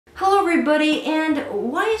Hello everybody, and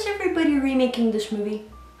why is everybody remaking this movie?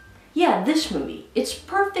 Yeah, this movie. It's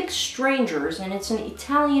Perfect Strangers, and it's an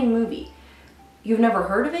Italian movie. You've never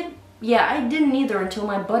heard of it? Yeah, I didn't either until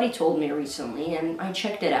my buddy told me recently, and I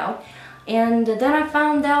checked it out. And then I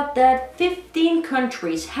found out that 15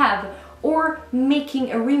 countries have or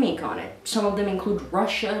making a remake on it. Some of them include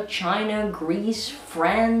Russia, China, Greece,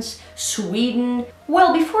 France, Sweden.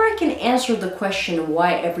 Well, before I can answer the question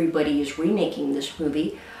why everybody is remaking this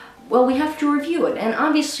movie, well, we have to review it. And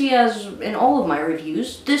obviously, as in all of my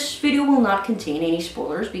reviews, this video will not contain any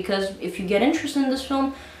spoilers, because if you get interested in this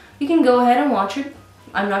film, you can go ahead and watch it.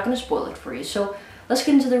 I'm not going to spoil it for you, so let's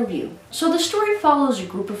get into the review. So the story follows a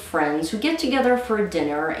group of friends who get together for a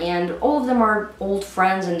dinner, and all of them are old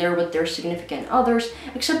friends and they're with their significant others,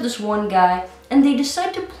 except this one guy, and they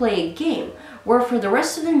decide to play a game where for the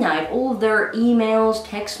rest of the night all of their emails,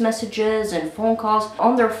 text messages, and phone calls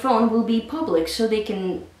on their phone will be public, so they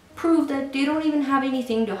can prove that they don't even have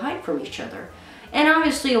anything to hide from each other. And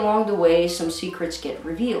obviously along the way some secrets get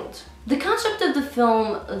revealed. The concept of the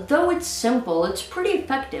film, though it's simple, it's pretty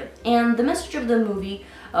effective, and the message of the movie,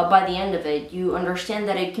 by the end of it, you understand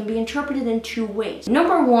that it can be interpreted in two ways.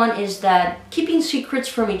 Number one is that keeping secrets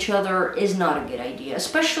from each other is not a good idea,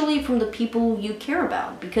 especially from the people you care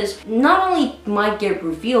about, because not only might get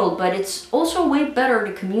revealed, but it's also way better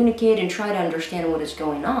to communicate and try to understand what is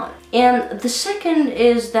going on. And the second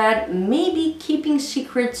is that maybe keeping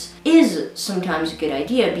secrets is sometimes a good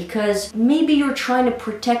idea, because maybe you're trying to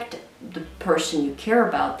protect the person you care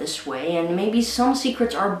about this way, and maybe some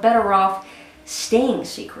secrets are better off staying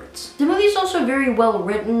secrets. The movie is also very well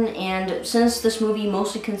written, and since this movie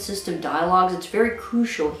mostly consists of dialogues, it's very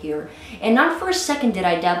crucial here. And not for a second did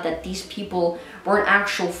I doubt that these people weren't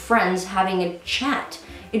actual friends having a chat.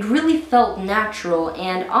 It really felt natural,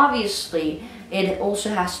 and obviously it also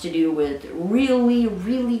has to do with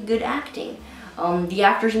really good acting. The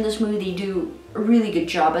actors in this movie, they do a really good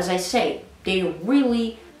job. As I say, they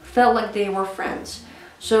really felt like they were friends.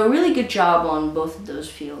 So a really good job on both of those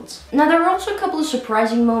fields. Now there were also a couple of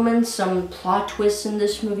surprising moments, some plot twists in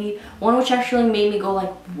this movie, one which actually made me go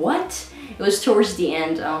like, what? It was towards the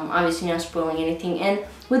end, obviously not spoiling anything, and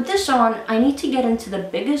with this on, I need to get into the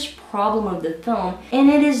biggest problem of the film, and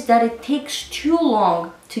it is that it takes too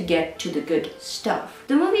long to get to the good stuff.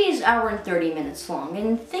 The movie is 1 hour and 30 minutes long,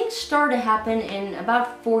 and things start to happen in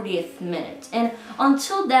about 40th minute, and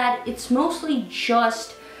until that, it's mostly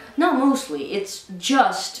just not mostly, it's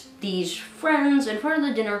just these friends in front of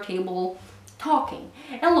the dinner table talking.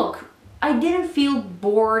 And look, I didn't feel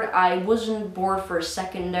bored, I wasn't bored for a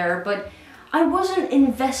second there, but I wasn't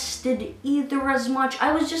invested either as much.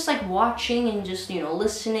 I was just like watching and just,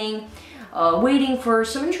 listening, waiting for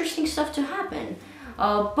some interesting stuff to happen.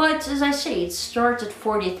 But as I say, it starts at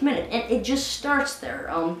 40th minute, and it just starts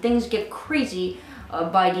there. Things get crazy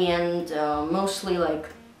by the end, mostly like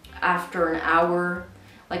after an hour,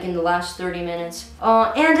 like in the last 30 minutes.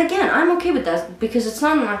 And again, I'm okay with that, because it's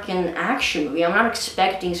not like an action movie. I'm not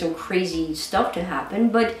expecting some crazy stuff to happen,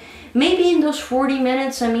 but maybe in those 40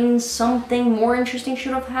 minutes, I mean, something more interesting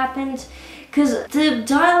should have happened. Because the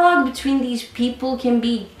dialogue between these people can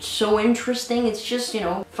be so interesting. It's just,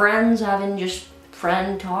 friends having just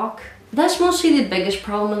friend talk. That's mostly the biggest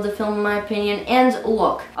problem of the film, in my opinion. And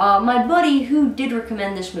look, my buddy who did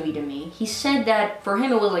recommend this movie to me, he said that for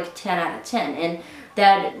him it was like 10 out of 10, and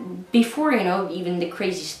that before, even the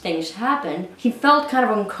craziest things happened, he felt kind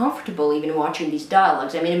of uncomfortable even watching these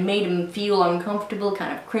dialogues. I mean, it made him feel uncomfortable,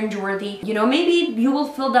 kind of cringeworthy. Maybe you will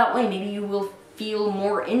feel that way. Maybe you will feel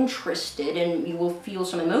more interested and you will feel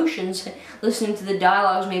some emotions listening to the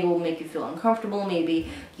dialogues. Maybe it will make you feel uncomfortable, maybe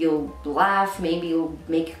you'll laugh, maybe you'll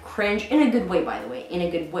make you cringe, in a good way, by the way, in a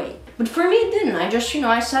good way. But for me it didn't. I just,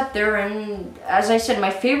 I sat there, and as I said,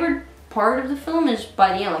 my favorite part of the film is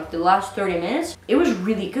by the end, like the last 30 minutes, it was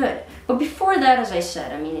really good. But before that, as I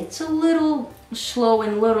said, I mean, it's a little slow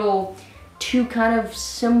and little too kind of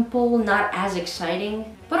simple, not as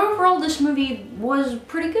exciting. But overall, this movie was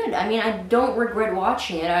pretty good. I mean, I don't regret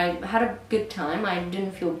watching it. I had a good time. I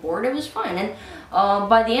didn't feel bored. It was fine. And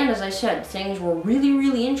by the end, as I said, things were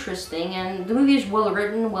really interesting, and the movie is well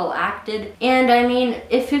written, well acted. And I mean,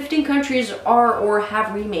 if 15 countries are or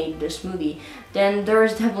have remade this movie, then there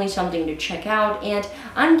is definitely something to check out. And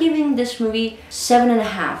I'm giving this movie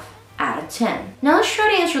 7.5 out of 10. Now let's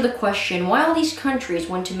try to answer the question why all these countries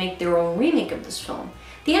want to make their own remake of this film.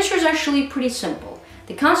 The answer is actually pretty simple.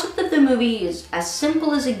 The concept of the movie is as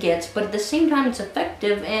simple as it gets, but at the same time it's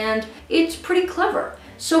effective and it's pretty clever.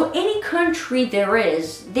 So any country there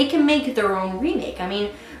is, they can make their own remake. I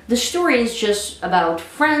mean, The story is just about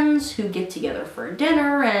friends who get together for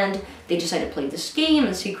dinner and they decide to play this game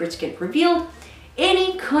and secrets get revealed.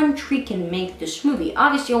 Any country can make this movie.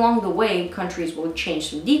 Obviously, along the way, countries will change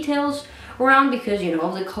some details around because, you know,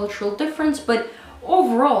 of the cultural difference, but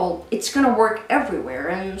overall, it's gonna work everywhere,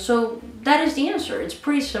 and so that is the answer. It's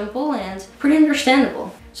pretty simple and pretty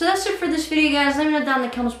understandable. So that's it for this video, guys. Let me know down in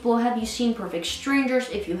the comments below, have you seen Perfect Strangers?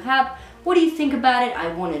 If you have, what do you think about it? I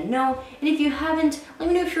want to know. And if you haven't, let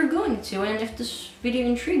me know if you're going to and if this video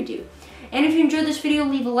intrigued you. And if you enjoyed this video,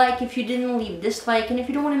 leave a like. If you didn't, leave a dislike. And if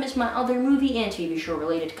you don't want to miss my other movie and TV show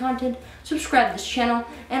related content, subscribe to this channel,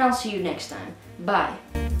 and I'll see you next time. Bye.